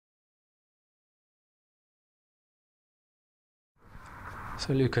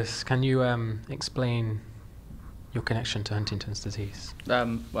So Lucas, can you explain your connection to Huntington's disease?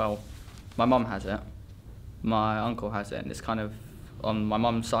 Well, my mum has it, my uncle has it, and it's kind of on my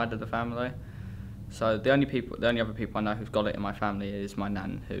mum's side of the family. So the only other people I know who've got it in my family is my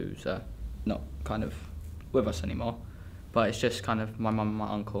nan, who's not kind of with us anymore. But it's just kind of my mum and my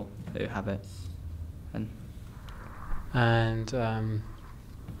uncle who have it. And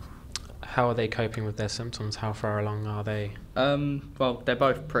how are they coping with their symptoms? How far along are they? Well, they're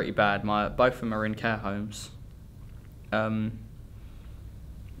both pretty bad. Both of them are in care homes. My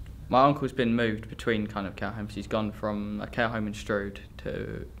uncle's been moved between kind of care homes. He's gone from a care home in Strood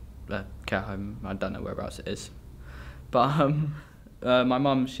to a care home, I don't know whereabouts it is. But my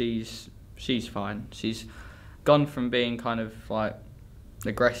mum, she's fine. She's gone from being kind of like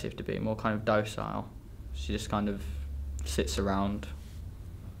aggressive to being more kind of docile. She just kind of sits around.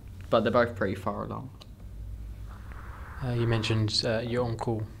 But they're both pretty far along. You mentioned your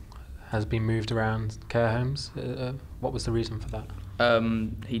uncle has been moved around care homes. What was the reason for that?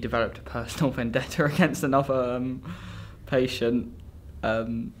 He developed a personal vendetta against another patient. I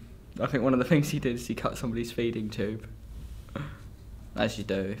think one of the things he did is he cut somebody's feeding tube. As you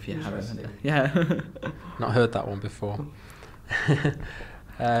do if you haven't. Yeah. Not heard that one before.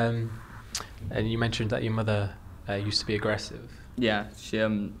 And you mentioned that your mother used to be aggressive. Yeah,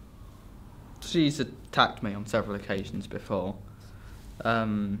 she's attacked me on several occasions before.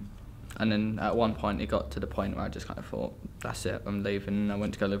 And then at one point it got to the point where I just kind of thought, that's it, I'm leaving, and I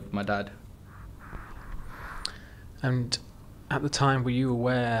went to go live with my dad. And at the time, were you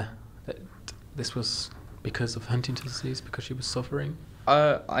aware that this was because of Huntington's disease, because she was suffering?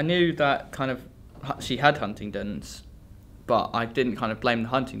 I knew that kind of she had Huntington's, but I didn't kind of blame the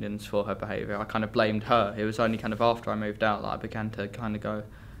Huntingtons for her behaviour. I kind of blamed her. It was only kind of after I moved out that I began to kind of go,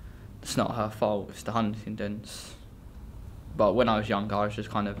 it's not her fault, it's the Huntingtons. But when I was younger, I used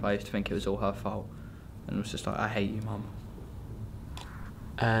to think it was all her fault. And it was just like, I hate you, Mum.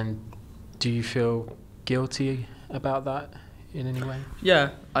 And do you feel guilty about that in any way? Yeah,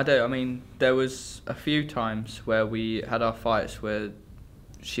 I do. I mean, there was a few times where we had our fights where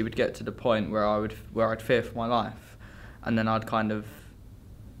she would get to the point where I'd fear for my life, and then I'd kind of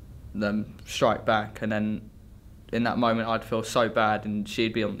strike back, and then in that moment I'd feel so bad, and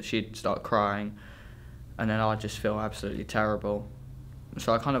she'd start crying, and then I'd just feel absolutely terrible.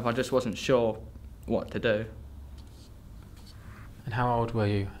 So I just wasn't sure what to do. And how old were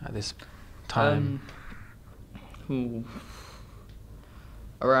you at this time?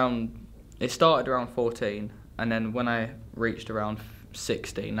 It started around 14, and then when I reached around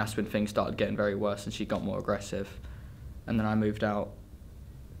 16, that's when things started getting very worse and she got more aggressive. And then I moved out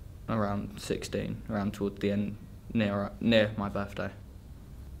around 16, around towards the end, near my birthday.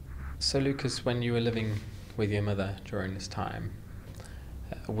 So Lucas, when you were living with your mother during this time,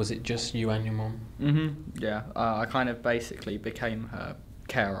 was it just you and your mum? Yeah, I kind of basically became her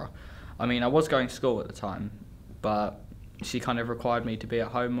carer. I mean, I was going to school at the time, but she kind of required me to be at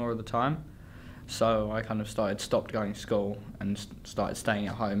home more of the time. So I kind of stopped going to school and started staying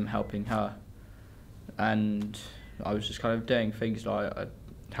at home helping her. And I was just kind of doing things like I'd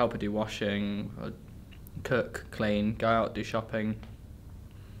help her do washing, I'd cook, clean, go out, do shopping.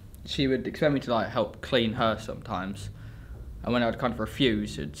 She would expect me to like help clean her sometimes. And when I'd kind of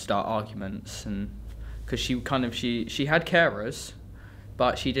refuse, it'd start arguments. And because she had carers,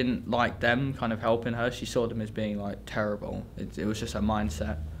 but she didn't like them kind of helping her. She saw them as being like terrible. It was just her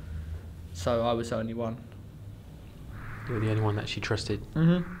mindset. So I was the only one. You were the only one that she trusted?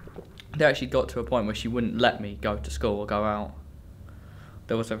 They actually got to a point where she wouldn't let me go to school or go out.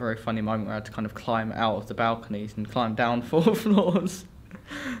 There was a very funny moment where I had to kind of climb out of the balconies and climb down 4 floors.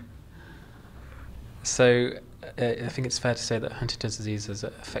 So I think it's fair to say that Huntington's disease has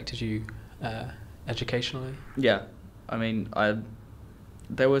affected you educationally? Yeah. I mean,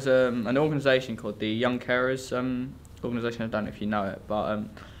 there was an organisation called the Young Carers organisation. I don't know if you know it, but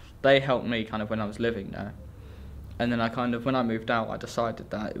they helped me kind of when I was living there. And then when I moved out, I decided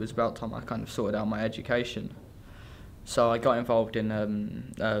that it was about time I kind of sorted out my education. So I got involved in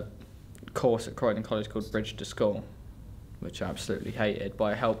a course at Croydon College called Bridge to School, which I absolutely hated,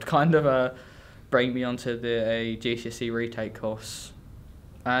 but it helped kind of bring me onto a GCSE retake course,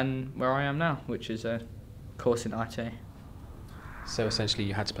 and where I am now, which is a course in IT. So essentially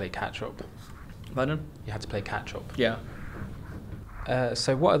you had to play catch-up? Pardon? You had to play catch-up? Yeah.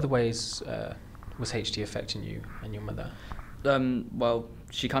 So what other ways was HD affecting you and your mother? Well,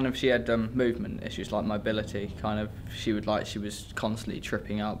 she had movement issues, like mobility. She was constantly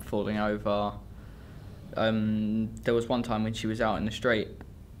tripping up, falling over. There was one time when she was out in the street,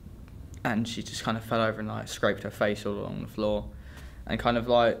 and she just kind of fell over and like scraped her face all along the floor. and kind of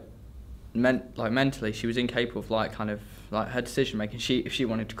mentally she was incapable of her decision making. If she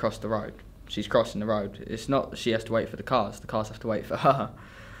wanted to cross the road, she's crossing the road. It's not that she has to wait for the cars have to wait for her.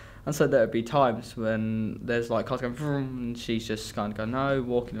 And so there would be times when there's cars going vroom, and she's just kind of going no,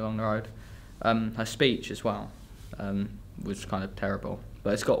 walking along the road. Her speech as well was kind of terrible,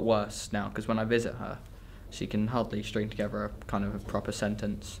 but it's got worse now because when I visit her, she can hardly string together a kind of a proper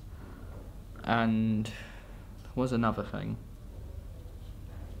sentence. And there was another thing.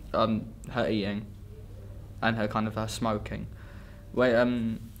 Her eating and her smoking.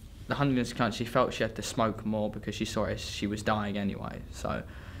 The Huntington, she felt she had to smoke more because she saw she was dying anyway. So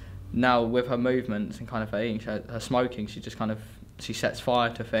now with her movements and kind of her eating, her smoking, she sets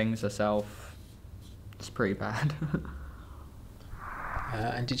fire to things herself. It's pretty bad.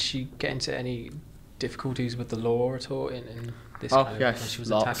 And did she get into any difficulties with the law at all in this kind of, yes, when she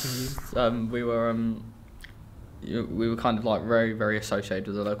was lots. attacking you? We were kind of very, very associated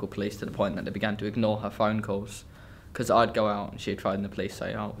with the local police to the point that they began to ignore her phone calls. Because I'd go out and she'd phone the police,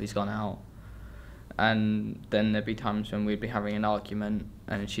 say, oh, he's gone out. And then there'd be times when we'd be having an argument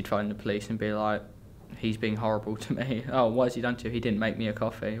and she'd phone the police and be like, he's being horrible to me. Oh, what has he done to you? He didn't make me a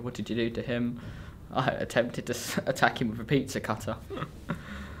coffee. What did you do to him? I attempted to attack him with a pizza cutter.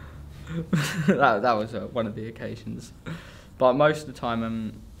 that was one of the occasions. But most of the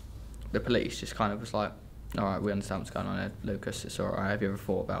time, the police just kind of was like, all right, we understand what's going on here, Lucas, it's all right. Have you ever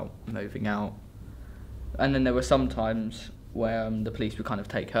thought about moving out? And then there were some times where the police would kind of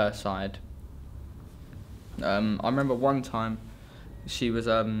take her side. I remember one time she was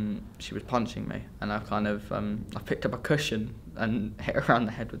punching me, and I I picked up a cushion and hit her around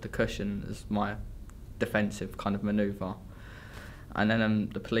the head with the cushion as my defensive kind of manoeuvre. And then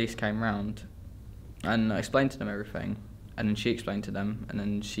the police came round, and I explained to them everything, and then she explained to them, and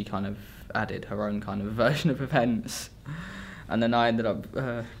then she kind of added her own kind of version of events, and then I ended up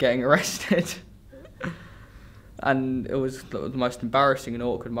getting arrested. And it was the most embarrassing and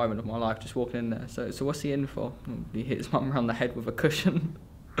awkward moment of my life, just walking in there. So what's he in for? He hit his mum around the head with a cushion.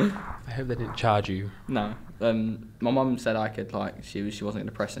 I hope they didn't charge you. No. My mum said I could, she wasn't going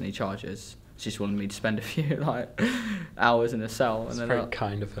to press any charges. She just wanted me to spend a few, hours in a cell. It's very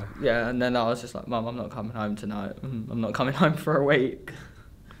kind of her. Yeah, and then I was just like, Mum, I'm not coming home tonight. I'm not coming home for a week.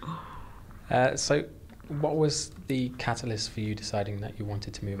 So what was the catalyst for you deciding that you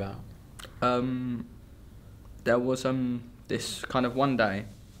wanted to move out? There was this kind of one day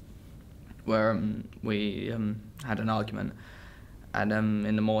where we had an argument, and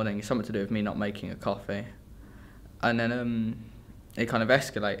in the morning, it's something to do with me not making a coffee, and then it kind of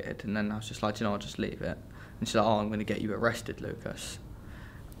escalated, and then I was just like, I'll just leave it. And she's like, oh, I'm going to get you arrested, Lucas.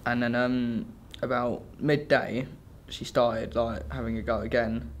 And then about midday, she started having a go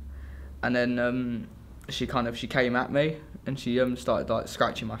again, and then she came at me, and she started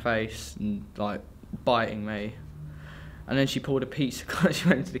scratching my face and biting me. And then she pulled a pizza cutter. She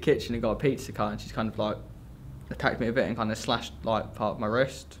went into the kitchen and got a pizza cutter, and she's kind of attacked me a bit and kind of slashed part of my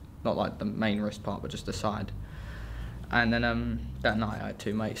wrist, not the main wrist part, but just the side. And then that night I had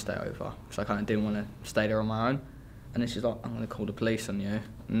two mates stay over, because I kind of didn't want to stay there on my own. And then she's like, I'm going to call the police on you.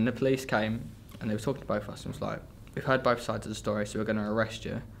 And the police came, and they were talking to both of us, and was like, we've heard both sides of the story, so we're going to arrest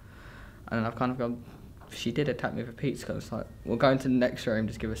you. And then I've kind of gone, she did attack me with a pizza cutter. It's we'll go into the next room,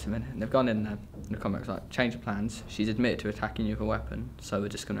 just give us a minute. And they've gone in there, and they've come back, change of plans. She's admitted to attacking you with a weapon, so we're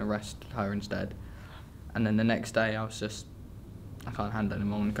just going to arrest her instead. And then the next day, I can't handle it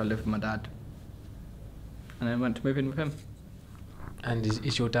anymore, I'm going to go live with my dad. And then went to move in with him. And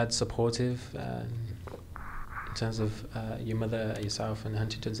is your dad supportive in terms of your mother, yourself, and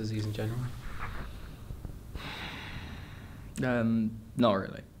Huntington's disease in general? Not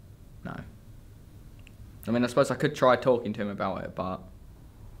really, no. I mean, I suppose I could try talking to him about it, but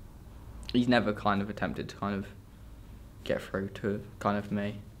he's never kind of attempted to get through to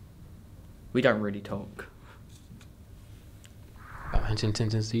me. We don't really talk. About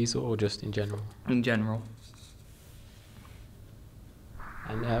Huntington's disease, or just in general? In general.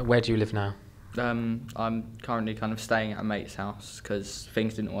 And where do you live now? I'm currently staying at a mate's house because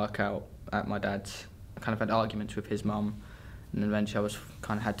things didn't work out at my dad's. I had arguments with his mum, and then eventually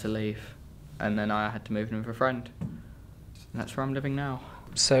I had to leave, and then I had to move in with a friend. And that's where I'm living now.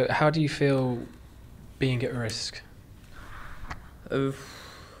 So how do you feel being at risk?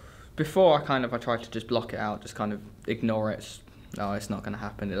 Before I tried to just block it out, just ignore it. Oh, it's not going to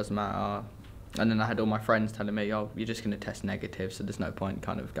happen, it doesn't matter. And then I had all my friends telling me, oh, you're just going to test negative, so there's no point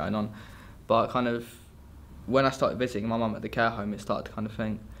going on. But when I started visiting my mum at the care home, it started to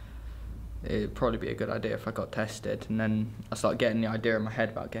think it'd probably be a good idea if I got tested. And then I started getting the idea in my head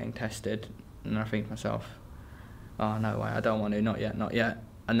about getting tested, and I think to myself, oh, no way, I don't want to, not yet, not yet.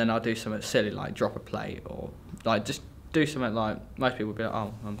 And then I'll do something silly like drop a plate, or like just do something like, most people would be like,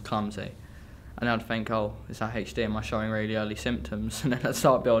 oh, I'm clumsy. And I'd think, oh, is that HD? Am I showing really early symptoms? And then I'd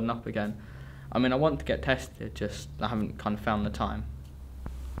start building up again. I mean, I want to get tested, just I haven't kind of found the time.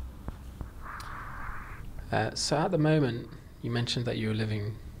 So at the moment, you mentioned that you were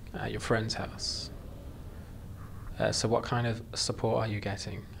living at your friend's house. So what kind of support are you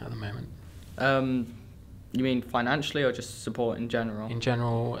getting at the moment? You mean financially or just support in general? In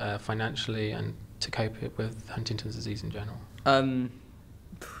general, financially, and to cope with Huntington's disease in general.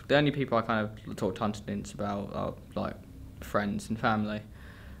 The only people I kind of talk to Huntington's about are like friends and family.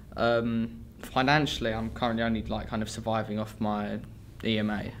 Financially, I'm currently only like kind of surviving off my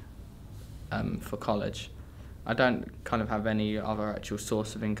EMA for college. I don't kind of have any other actual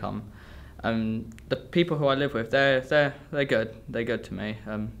source of income. The people who I live with, they're good. They're good to me.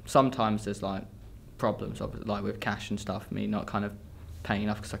 Sometimes there's like problems, like with cash and stuff. Me not kind of paying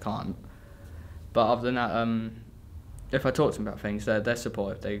enough because I can't. But other than that, if I talk to them about things, they're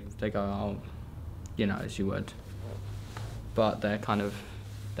supportive. They go, oh, you know, as you would. But they're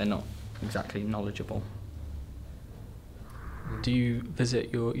not exactly knowledgeable. Do you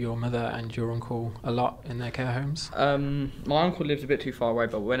visit your mother and your uncle a lot in their care homes? My uncle lives a bit too far away,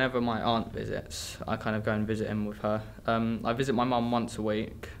 but whenever my aunt visits, I kind of go and visit him with her. I visit my mum once a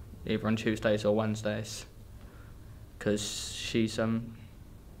week, either on Tuesdays or Wednesdays, because she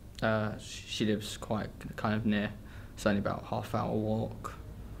lives quite kind of near. It's only about a half-hour walk.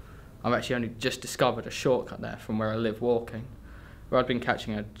 I've actually only just discovered a shortcut there from where I live walking, where I'd been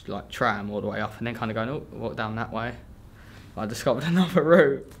catching a like tram all the way up and then kind of going, oh, walk down that way. I discovered another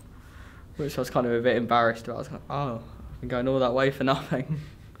route, which I was kind of a bit embarrassed about. I was like, oh, I've been going all that way for nothing.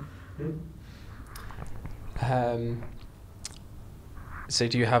 So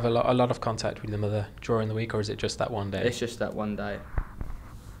do you have a lot of contact with your mother during the week, or is it just that one day? It's just that one day.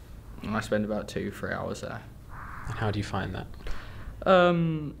 And I spend about 2-3 hours there. And how do you find that?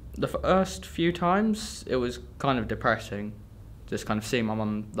 The first few times, it was kind of depressing, just kind of seeing my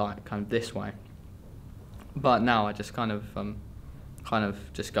mum like kind of this way. But now I just kind of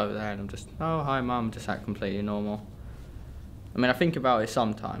just go there and I'm just, oh, hi mum, just act completely normal. I mean, I think about it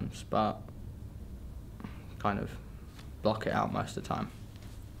sometimes, but kind of block it out most of the time.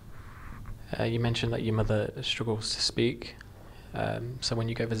 You mentioned that your mother struggles to speak. So when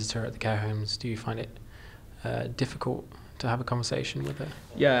you go visit her at the care homes, do you find it difficult to have a conversation with her?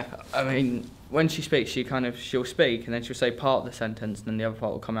 Yeah, I mean, when she speaks, she'll speak and then she'll say part of the sentence and then the other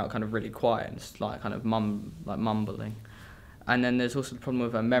part will come out kind of really quiet and it's like kind of mumbling. And then there's also the problem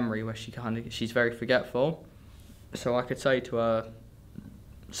with her memory where she's very forgetful. So I could say to her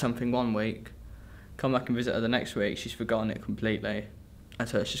something one week, come back and visit her the next week, she's forgotten it completely. And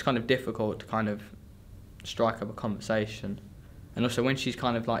so it's just kind of difficult to kind of strike up a conversation. And also when she's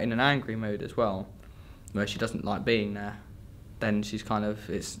kind of like in an angry mood as well, where she doesn't like being there, then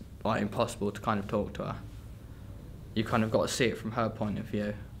it's like impossible to kind of talk to her. You kind of got to see it from her point of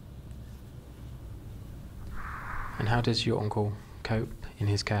view. And how does your uncle cope in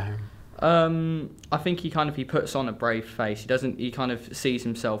his care home? I think he puts on a brave face. He kind of sees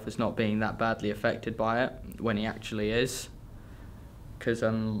himself as not being that badly affected by it when he actually is, because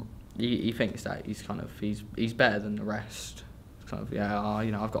he thinks that he's better than the rest. Kind of, yeah,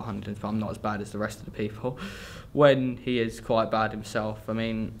 you know, I've got Huntington's, but I'm not as bad as the rest of the people. When he is quite bad himself. I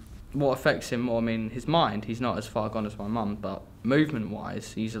mean, what affects him more? I mean, his mind. He's not as far gone as my mum, but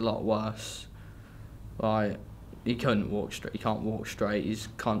movement-wise, he's a lot worse. Like, he can't walk straight. He's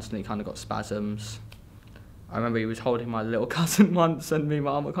constantly kind of got spasms. I remember he was holding my little cousin once, and me and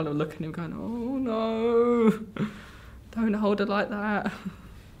my mum were kind of looking at him, going, "Oh no, don't hold her like that."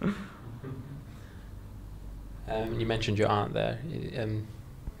 You mentioned your aunt there.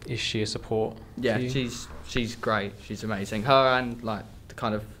 Is she a support? Yeah, to you? she's great. She's amazing. Her and like the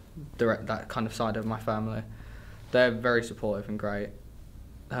kind of that kind of side of my family, they're very supportive and great.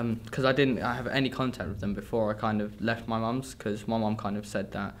 Because I didn't have any contact with them before I kind of left my mum's, because my mum kind of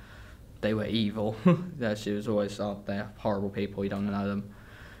said that they were evil. Yeah, she was always, oh, they're horrible people, you don't know them.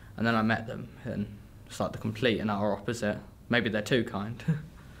 And then I met them, and it's like the complete and utter opposite. Maybe they're too kind,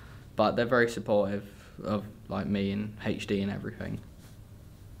 but they're very supportive of like me and HD and everything.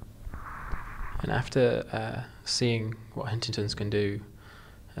 And after seeing what Huntington's can do,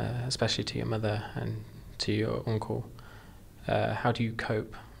 especially to your mother and to your uncle, how do you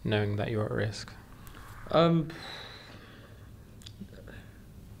cope knowing that you're at risk?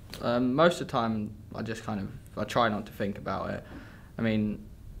 Most of the time, I try not to think about it. I mean,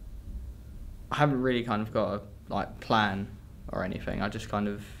 I haven't really kind of got a plan or anything. I just kind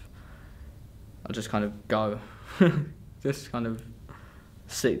of I just kind of go, just kind of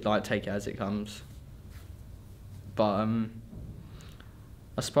take it as it comes. But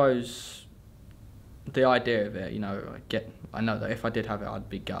I suppose the idea of it, I know that if I did have it, I'd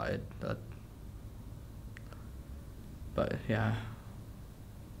be gutted. But yeah.